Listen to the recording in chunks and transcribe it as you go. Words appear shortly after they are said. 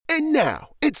Now,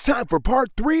 it's time for part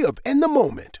 3 of In the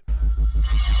Moment.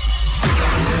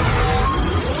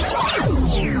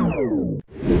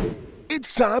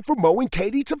 It's time for Mo and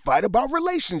Katie to fight about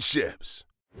relationships.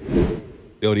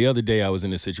 Yo, the other day I was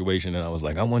in a situation and I was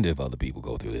like, I wonder if other people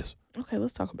go through this. Okay,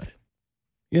 let's talk about it.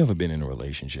 You ever been in a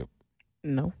relationship?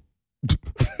 No.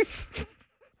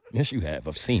 Yes, you have.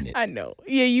 I've seen it. I know.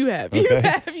 Yeah, you have.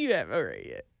 Okay. You have. All right,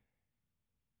 yeah.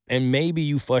 And maybe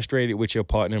you frustrated with your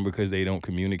partner because they don't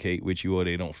communicate with you or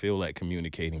they don't feel like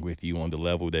communicating with you on the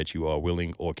level that you are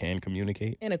willing or can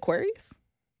communicate. In Aquarius?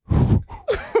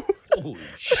 Holy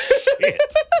shit.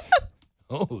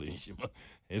 Holy shit.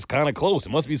 It's kind of close. It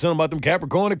must be something about them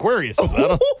Capricorn Aquarius. I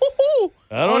don't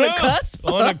On know. the cusp?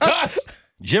 On the cusp.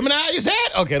 Gemini, you said?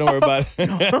 Okay, don't worry about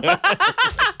it.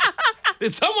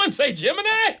 Did someone say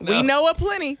Gemini? No. We know a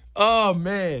plenty. Oh,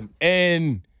 man.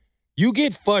 And you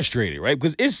get frustrated, right?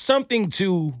 Because it's something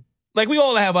to, like, we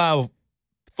all have our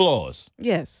flaws.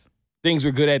 Yes. Things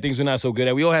we're good at, things we're not so good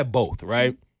at. We all have both,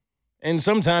 right? And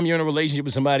sometimes you're in a relationship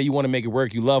with somebody, you want to make it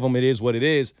work, you love them, it is what it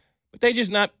is. But they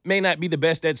just may not be the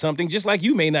best at something, just like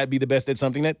you may not be the best at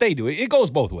something that they do. It goes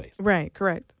both ways. Right,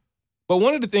 correct. But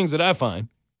one of the things that I find,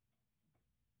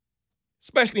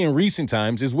 especially in recent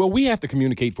times, is, well, we have to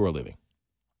communicate for a living.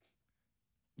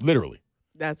 Literally.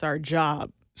 That's our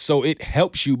job. So it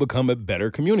helps you become a better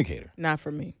communicator. Not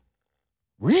for me.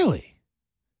 Really?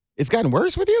 It's gotten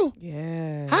worse with you?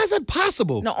 Yeah. How is that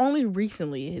possible? No, only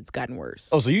recently it's gotten worse.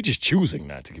 Oh, so you're just choosing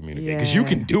not to communicate because Yeah. you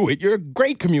can do it. You're a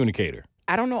great communicator.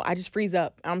 I don't know. I just freeze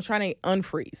up. I'm trying to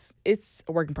unfreeze. It's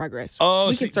a work in progress. Oh,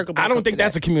 we see, can circle back I don't up think to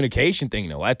that's that. a communication thing,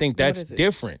 though. I think that's is it?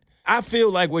 different. I feel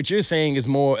like what you're saying is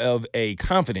more of a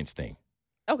confidence thing.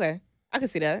 Okay. I can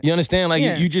see that. You understand? Like,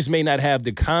 Yeah. you just may not have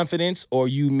the confidence, or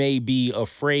you may be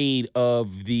afraid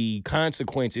of the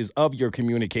consequences of your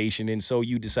communication, and so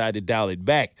you decide to dial it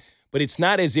back. But it's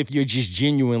not as if you're just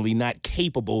genuinely not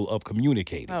capable of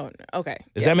communicating. Oh, no. Okay.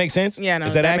 Does that make sense? Yeah, no.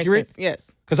 Is that accurate? Makes sense.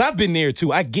 Yes. Because I've been there,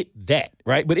 too. I get that,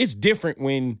 right? But it's different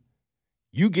when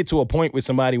you get to a point with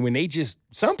somebody when they just,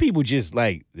 some people just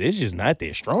like, it's just not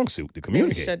their strong suit to They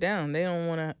communicate. shut down. They don't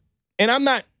want to. And I'm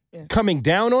not Yeah. coming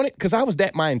down on it because I was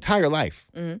that my entire life.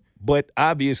 Mm-hmm. But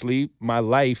obviously, my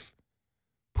life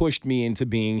pushed me into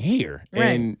being here. Right.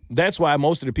 And that's why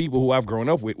most of the people who I've grown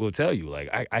up with will tell you, like,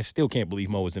 I still can't believe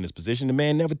Mo was in this position. The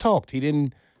man never talked. He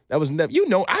didn't, that was never,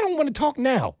 I don't want to talk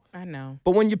now. I know.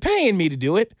 But when you're paying me to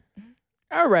do it,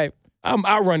 All right.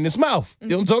 I'll run this mouth. You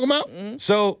know what I'm talking about? Mm-hmm.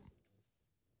 So,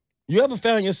 you ever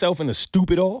found yourself in a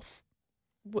stupid off?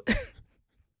 What,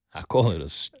 I call it a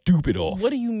stupid off. what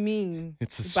do you mean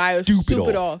It's by a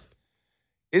stupid off?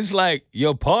 It's like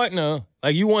your partner,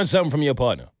 like you want something from your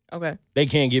partner. Okay. They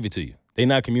can't give it to you. They're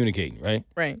not communicating, right?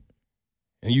 Right.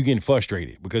 And you getting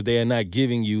frustrated because they are not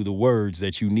giving you the words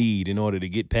that you need in order to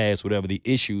get past whatever the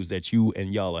issues that you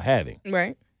and y'all are having.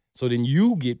 Right. So then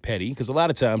you get petty because a lot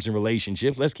of times in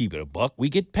relationships, let's keep it a buck, we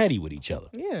get petty with each other,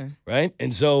 Yeah. right?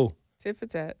 And so Tit for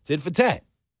tat. tit for tat.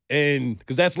 And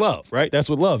because that's love, right? That's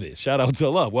what love is. Shout out to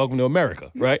love. Welcome to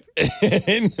America, right?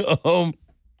 And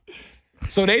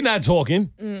so they not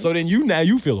talking. So then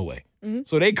you feel away.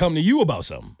 So they come to you about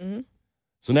something.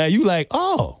 So now you like,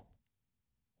 oh,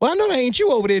 well, I know that ain't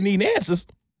you over there needing answers.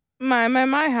 My,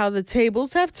 how the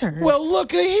tables have turned. Well,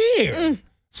 look here.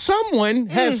 Someone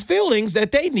has feelings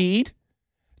that they need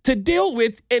to deal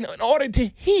with, and in order to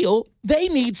heal, they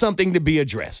need something to be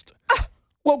addressed.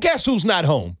 Well, guess who's not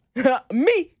home?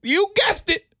 Me. You guessed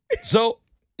it. So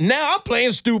now I'm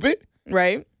playing stupid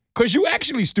Right. because you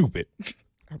actually stupid.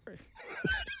 All right.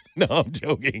 No, I'm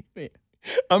joking. Yeah.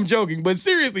 I'm joking. But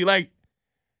seriously, like,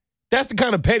 that's the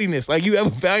kind of pettiness. Like, you ever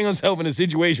found yourself in a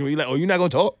situation where you're like, oh, you're not going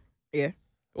to talk? Yeah.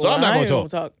 So I'm not I gonna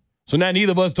ain't talk. So now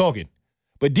neither of us talking.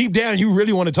 But deep down, you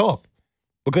really want to talk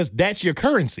because that's your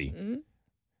currency.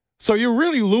 So you're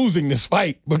really losing this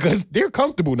fight because they're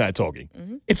comfortable not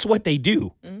talking. It's what they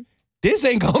do. This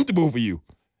ain't comfortable for you.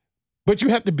 But you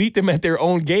have to beat them at their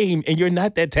own game, and you're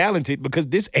not that talented because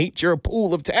this ain't your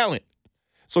pool of talent.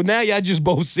 So now y'all just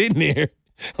both sitting there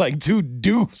like two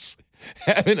deuce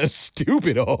having a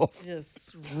stupid off,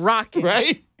 Just rocking.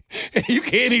 right? And you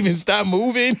can't even stop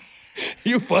moving.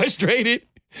 You frustrated.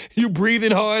 You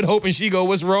breathing hard, hoping she go,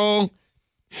 what's wrong?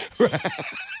 Right.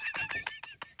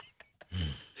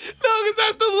 No, because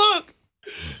that's the look.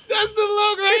 That's the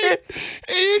look, right?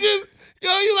 And you just,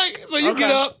 you like, so you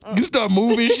get up, you start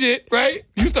moving shit, right?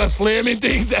 You start slamming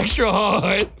things extra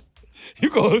hard.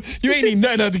 You ain't need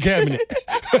nothing out the cabinet.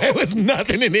 There was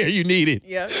nothing in there you needed.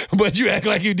 Yep. But you act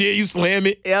like you did. You slam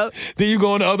it. Yep. Then you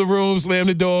go in the other room, slam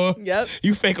the door. Yep.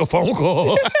 You fake a phone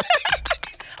call.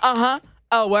 Uh-huh.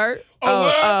 Oh, word? Oh, word?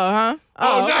 Uh-huh.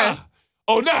 Oh, okay. nah.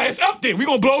 Oh, nah, it's up there. We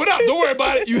gonna blow it up. Don't worry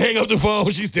about it. You hang up the phone.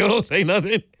 She still don't say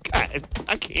nothing. God,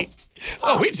 I can't.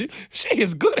 Oh, she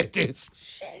is good at this.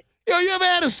 Shit. Yo, you ever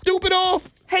had a stupid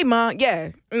off? Hey, Mom.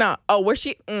 Yeah. Nah. Oh, where's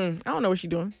she? I don't know what she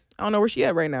doing. I don't know where she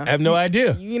at right now. I have no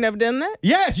idea. You ain't never done that?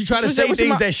 Yes, you try to say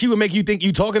things that she would make you think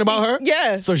you talking about her.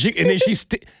 Yeah. So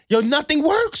yo, nothing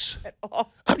works.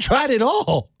 I've tried it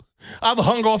all. I've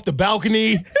hung off the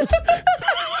balcony.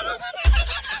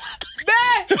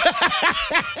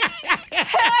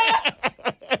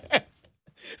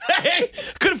 Hey,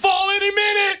 could fall any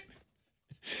minute.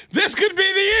 This could be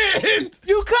the end.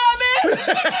 You coming?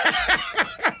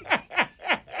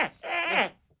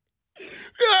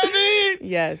 You know what I mean?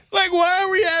 Yes. Like, why are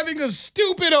we having a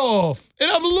stupid off?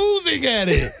 And I'm losing at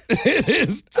it. It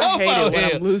is tough I hate out it when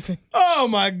here. I'm losing. Oh,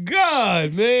 my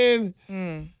God, man.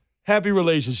 Happy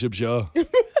relationships, y'all.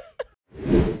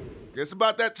 Guess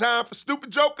about that time for Stupid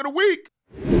Joke of the Week.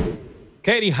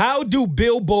 Katie, how do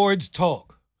billboards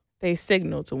talk? They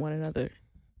signal to one another.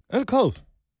 That's close.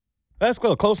 That's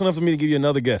close. Close enough for me to give you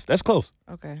another guess. That's close.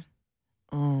 Okay.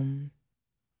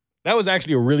 That was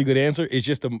actually a really good answer. It's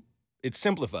just it's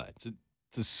simplified.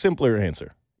 It's a simpler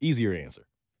answer, easier answer.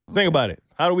 Think about it.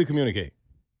 How do we communicate?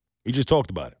 We just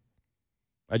talked about it.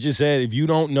 I just said, if you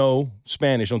don't know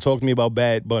Spanish, don't talk to me about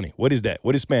Bad Bunny. What is that?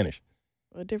 What is Spanish?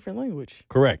 A different language.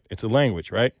 Correct. It's a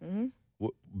language, right? Mm-hmm.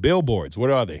 Billboards,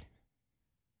 what are they?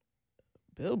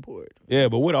 Billboard. Yeah,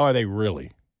 but what are they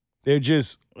really? They're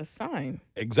just... A sign.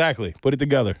 Exactly. Put it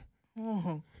together.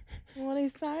 Oh. Well, they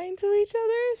sign to each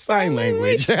other? Sign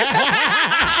language. Hey,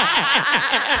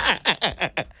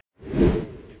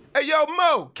 yo,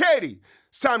 Mo, Katie,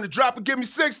 it's time to drop and give me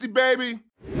 60, baby.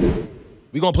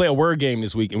 We're going to play a word game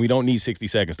this week, and we don't need 60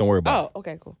 seconds. Don't worry about it. Oh,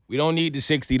 okay, cool. We don't need the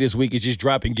 60 this week. It's just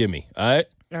drop and give me, all right?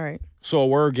 All right. So a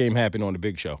word game happened on the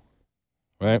Big Show,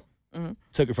 right? Mm-hmm.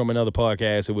 Took it from another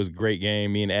podcast. It was a great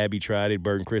game. Me and Abby tried it.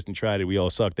 Bert and Kristen tried it. We all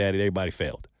sucked at it. Everybody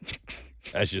failed.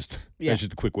 That's just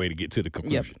a quick way to get to the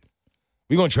conclusion. Yep.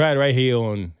 We're going to try it right here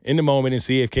in the moment and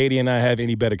see if Katie and I have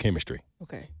any better chemistry.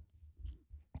 Okay.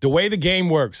 The way the game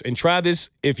works, and try this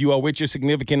if you are with your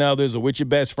significant others or with your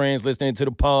best friends, listening to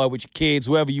the pod, with your kids,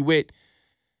 whoever you with,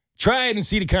 try it and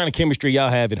see the kind of chemistry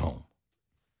y'all have at home.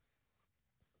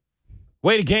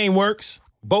 Way the game works,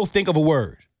 both think of a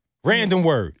word, random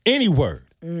word, any word.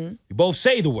 Mm-hmm. You both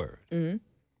say the word. Mm-hmm.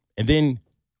 And then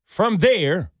from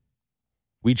there,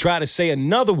 we try to say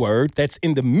another word that's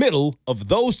in the middle of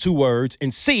those two words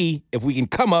and see if we can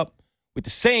come up with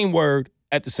the same word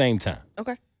at the same time.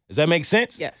 Okay. Does that make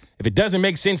sense? Yes. If it doesn't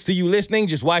make sense to you listening,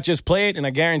 just watch us play it, and I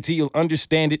guarantee you'll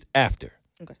understand it after.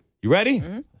 Okay. You ready?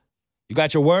 Mm-hmm. You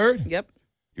got your word? Yep.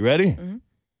 You ready? Mm-hmm.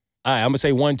 All right, I'm going to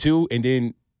say 1, 2, and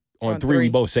then on three, we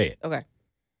both say it. Okay.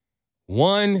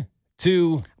 1,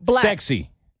 2, Black. sexy.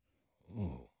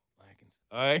 Ooh,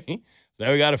 all right. So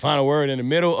now we got to find a word in the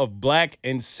middle of black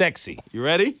and sexy. You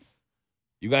ready?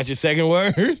 You got your second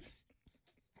word? No.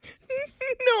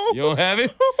 You don't have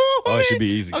it? Oh, it should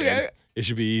be easy. Okay. Kevin. It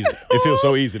should be easy. It feels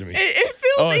so easy to me. It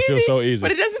feels easy. It feels so easy.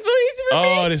 But it doesn't feel easy for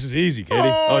me. Oh, this is easy, Katie.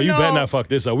 Oh, you no. better not fuck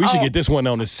this up. We should get this one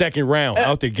on the second round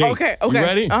out the gate. Okay. You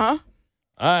ready? Uh-huh.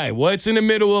 All right. What's in the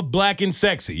middle of black and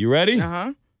sexy? You ready?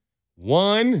 Uh-huh.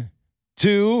 1,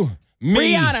 2,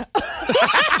 me. Rihanna.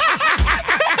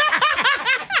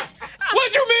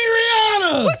 What you mean,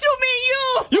 Rihanna? What you mean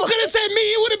you? You could have said me.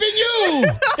 It would have been you.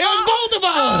 It was both of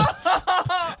us.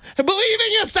 Believe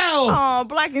in yourself. Oh,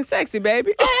 black and sexy,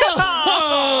 baby.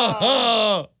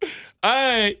 All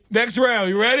right, next round.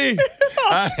 You ready?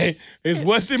 All right, it's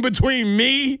what's in between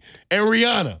me and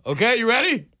Rihanna. Okay, you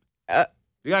ready? You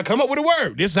gotta come up with a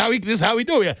word. This is how we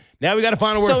do it. Now we gotta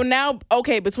find a word. So now,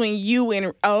 okay, between you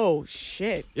and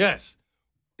shit. Yes.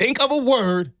 Think of a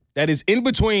word that is in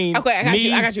between. Okay, I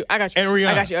got you. And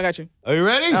Rihanna. I got you. Are you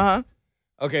ready? Uh-huh.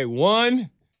 Okay, 1,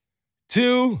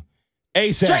 2,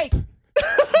 ASAP. Drake.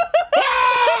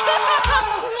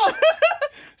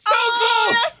 So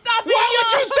close. Why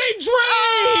would you say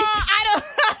Drake? I don't.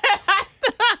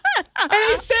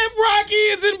 ASAP Rocky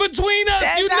is in between us.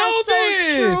 That's you know so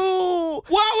this. True.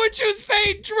 Why would you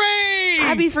say Drake?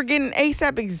 I be forgetting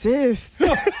ASAP exists.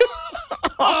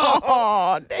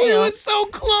 Oh, damn. We were so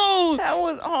close.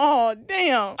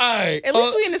 Damn. All right. At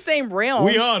least we in the same realm.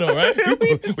 We are though, right?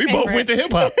 we both went to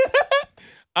hip hop.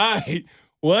 All right.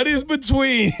 What is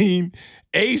between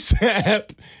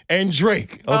ASAP and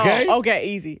Drake? Okay. Oh, okay,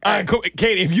 easy. All right, cool.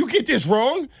 Kate, if you get this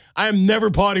wrong, I am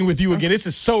never partying with you again. This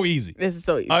is so easy. This is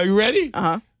so easy. Are you ready?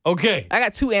 Uh-huh. Okay. I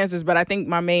got 2 answers, but I think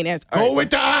my main answer. Go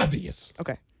with the obvious.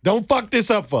 Okay. Don't fuck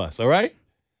this up for us, all right?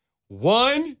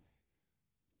 1,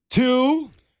 2,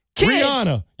 Kids.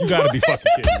 Rihanna. You gotta be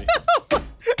fucking kidding me.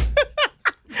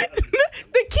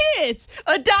 kids.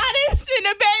 Adonis and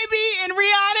the baby and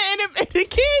Rihanna and the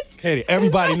kids. Katie,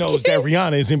 everybody knows that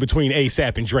Rihanna is in between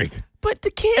ASAP and Drake. But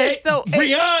the kids, though.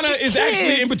 Rihanna is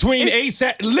actually in between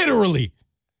ASAP, literally.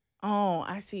 Oh,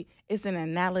 I see. It's an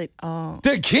analogy. Oh.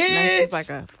 The kids? It's like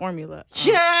a formula.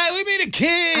 Yeah, we mean the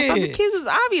kids. I thought the kids is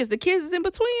obvious. The kids is in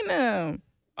between them.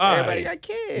 All Everybody right. got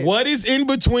kids. What is in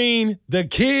between the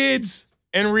kids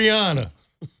and Rihanna?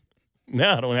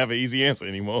 Now I don't have an easy answer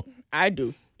anymore. I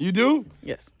do. You do?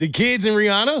 Yes. The kids and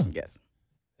Rihanna? Yes.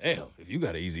 Damn, if you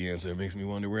got an easy answer, it makes me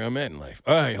wonder where I'm at in life.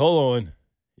 All right, hold on.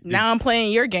 Now I'm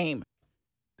playing your game.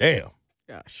 Damn.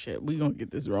 Oh, shit. We going to get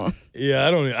this wrong. Yeah,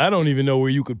 I don't even know where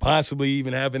you could possibly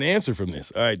even have an answer from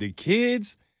this. All right, the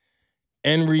kids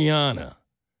and Rihanna.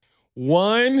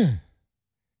 1,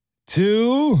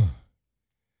 2,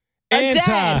 A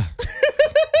dad.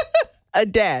 A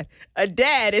dad. A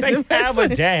dad is They in have a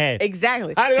between. dad.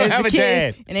 Exactly. How do they There's have the a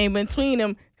kids, dad? And they in between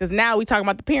them, because now we talking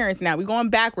about the parents now. We going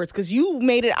backwards because you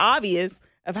made it obvious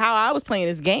of how I was playing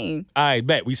this game. All right,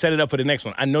 bet. We set it up for the next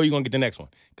one. I know you're going to get the next one.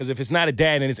 Because if it's not a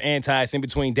dad and it's anti, it's in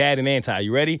between dad and anti.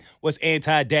 You ready? What's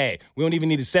anti-dad? We don't even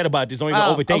need to set about this. Don't even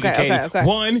Oh, overthink okay, it, Katie. okay.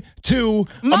 1, 2,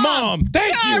 Mom. a mom.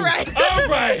 Thank you. All right. All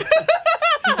right.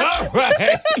 All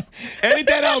right. Edit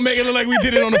that out, make it look like we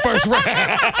did it on the first round.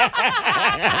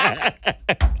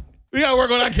 We got to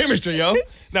work on our chemistry, yo.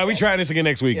 Now, we trying this again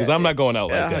next week because I'm not going out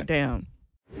like that. Damn.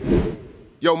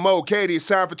 Yo, Mo, Katie, it's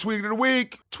time for Tweet of the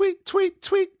Week. Tweet, tweet,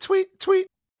 tweet, tweet, tweet.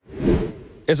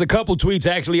 There's a couple tweets,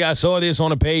 actually. I saw this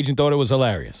on a page and thought it was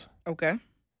hilarious. Okay.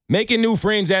 Making new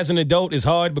friends as an adult is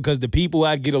hard because the people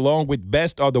I'd get along with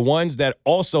best are the ones that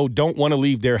also don't want to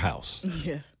leave their house.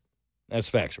 Yeah. That's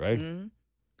facts, right?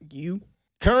 You.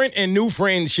 Current and new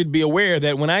friends should be aware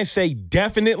that when I say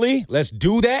definitely, let's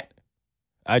do that,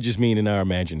 I just mean in our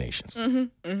imaginations.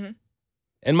 And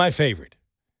my favorite.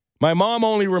 My mom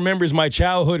only remembers my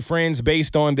childhood friends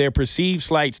based on their perceived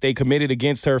slights they committed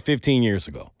against her 15 years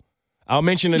ago. I'll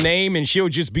mention a name and she'll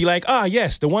just be like,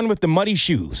 yes, the one with the muddy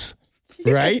shoes.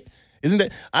 Yes. Right? Isn't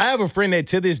that? I have a friend that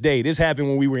to this day, this happened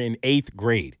when we were in 8th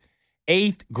grade.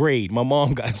 8th grade, my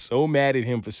mom got so mad at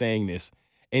him for saying this.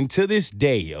 And to this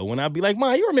day, yo, when I'd be like,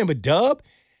 Mom, you remember Dub?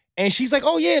 And she's like,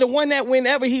 oh, yeah, the one that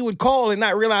whenever he would call and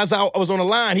not realize I was on the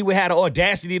line, he would have the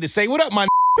audacity to say, what up, my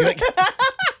like,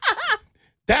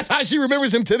 that's how she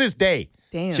remembers him to this day.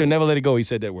 Damn. She'll never let it go. He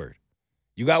said that word.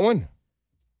 You got one?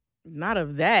 Not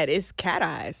of that. It's Cat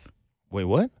Eyes. Wait,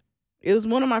 what? It was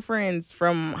one of my friends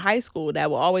from high school that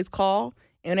will always call.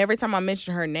 And every time I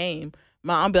mention her name,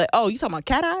 my mom be like, oh, you talking about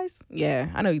Cat Eyes? Yeah,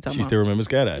 I know you talking She about. still remembers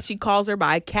Cat Eyes. She calls her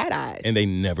by Cat Eyes. And they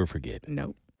never forget.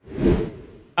 Nope. All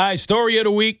right, story of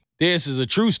the week. This is a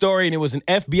true story, and it was an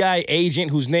FBI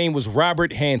agent whose name was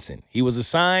Robert Hansen. He was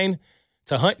assigned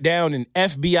to hunt down an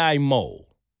FBI mole.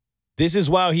 This is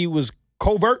while he was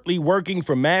covertly working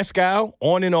for Moscow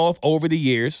on and off over the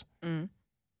years, and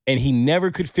he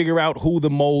never could figure out who the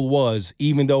mole was,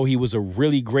 even though he was a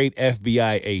really great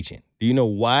FBI agent. Do you know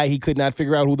why he could not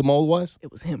figure out who the mole was?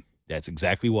 It was him. That's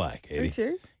exactly why, Are Katie. you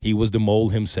serious? He was the mole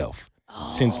himself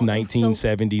since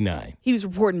 1979. He was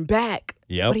reporting back.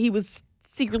 Yep. But he was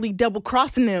secretly double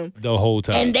crossing them. The whole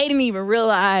time. And they didn't even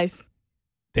realize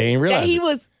They didn't realize that he it.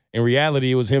 was. In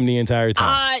reality, it was him the entire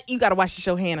time. You got to watch the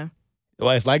show, Hannah.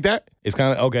 Well, it's like that? It's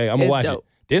kind of, okay, I'm going to watch dope. it.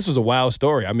 This was a wild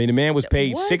story. I mean, the man was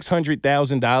paid What?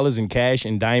 $600,000 in cash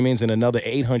and diamonds, and another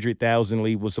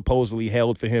 $800,000 was supposedly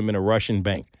held for him in a Russian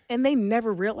bank. And they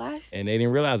never realized. And they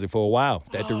didn't realize it for a while,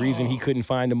 that the reason he couldn't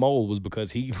find the mole was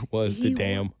because he was the He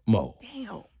damn mole.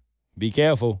 Damn. Be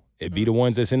careful. It be the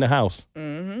ones that's in the house.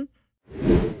 Mm-hmm.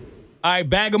 All right,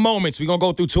 bag of moments. We're going to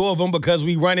go through 2 of them because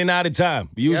we running out of time.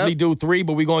 We usually do 3,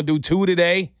 but we're going to do 2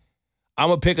 today. I'm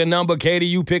going to pick a number. Katie,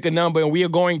 you pick a number, and we are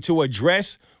going to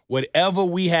address whatever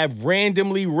we have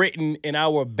randomly written in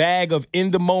our bag of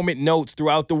in-the-moment notes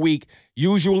throughout the week.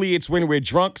 Usually it's when we're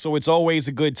drunk, so it's always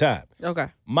a good time. Okay.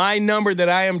 My number that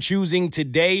I am choosing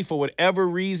today, for whatever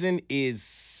reason, is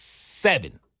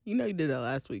 7. You know you did that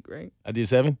last week, right? I did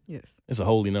 7? Yes. It's a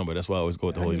holy number. That's why I always go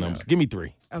with the I holy know. numbers. Give me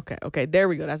 3. Okay. There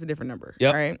we go. That's a different number.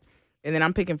 Yep. All right. And then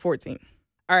I'm picking 14.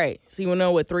 All right. So you want to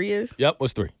know what 3 is? Yep,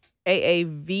 what's 3?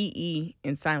 AAVE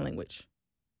in sign language.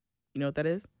 You know what that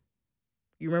is?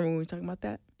 You remember when we were talking about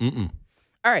that? Mm-mm.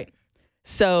 All right.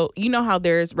 So you know how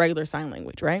there's regular sign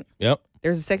language, right? Yep.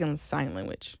 There's a second sign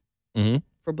language Mm-hmm.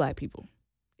 for Black people.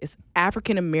 It's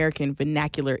African American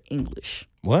Vernacular English.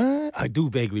 What? I do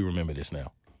vaguely remember this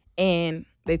now. And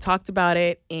they talked about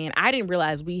it, and I didn't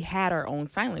realize we had our own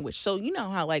sign language. So you know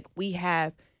how, like, we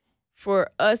have, for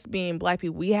us being Black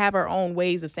people, we have our own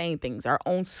ways of saying things, our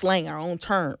own slang, our own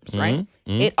terms, right?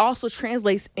 Mhm. It also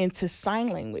translates into sign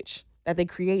language that they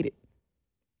created.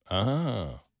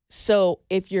 Ah. So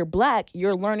if you're black,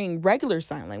 you're learning regular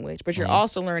sign language, but you're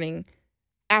also learning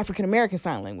African American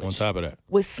sign language. On top of that.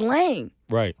 With slang.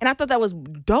 Right. And I thought that was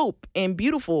dope and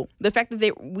beautiful. The fact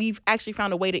that we've actually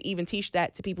found a way to even teach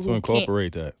that to people To who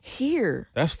incorporate can't that. hear.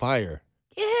 That's fire.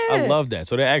 Yeah. I love that.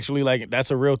 So they're actually like,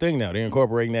 that's a real thing now. They're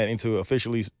incorporating that into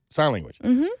officially sign language.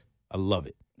 Mm-hmm. I love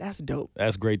it. That's dope.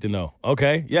 That's great to know.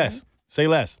 Okay. Yes. Say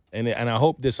less. And I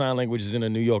hope this sign language is in a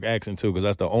New York accent too, because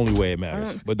that's the only way it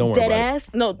matters. But don't worry Dead about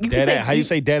ass? No, you it. can say. How you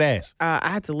say dead ass? I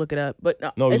had to look it up, but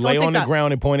no. No, you it's lay on the TikTok.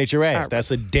 ground and point at your ass. All right.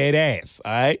 That's a dead ass.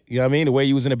 All right? You know what I mean? The way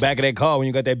you was in the back of that car when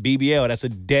you got that BBL, that's a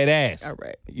dead ass. All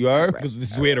right. You heard? All right. Because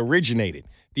this is where it originated.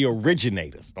 The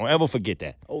originators. Don't ever forget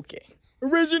that. Okay.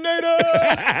 Originator!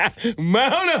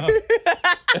 Mount up!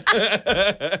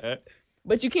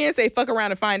 But you can't say fuck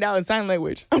around and find out in sign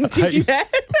language. I'm gonna teach you that.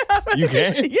 You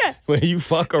can? Yes. When you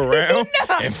fuck around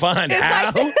and find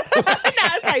out?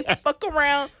 It's like fuck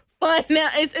around, find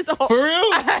out. It's a whole. For real?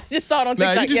 I just saw it on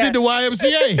TikTok. Nah, you just did the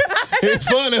YMCA. It's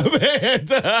fun up here.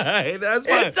 That's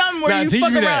fine. It's something where Nah, you teach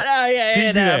fuck me around. that. Oh, yeah, Teach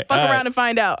me that. Fuck All around right. and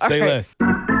find out. All Say right. less.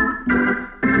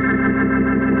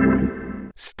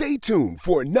 Stay tuned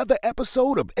for another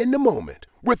episode of In the Moment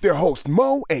with their host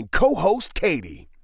Mo and co-host Katie.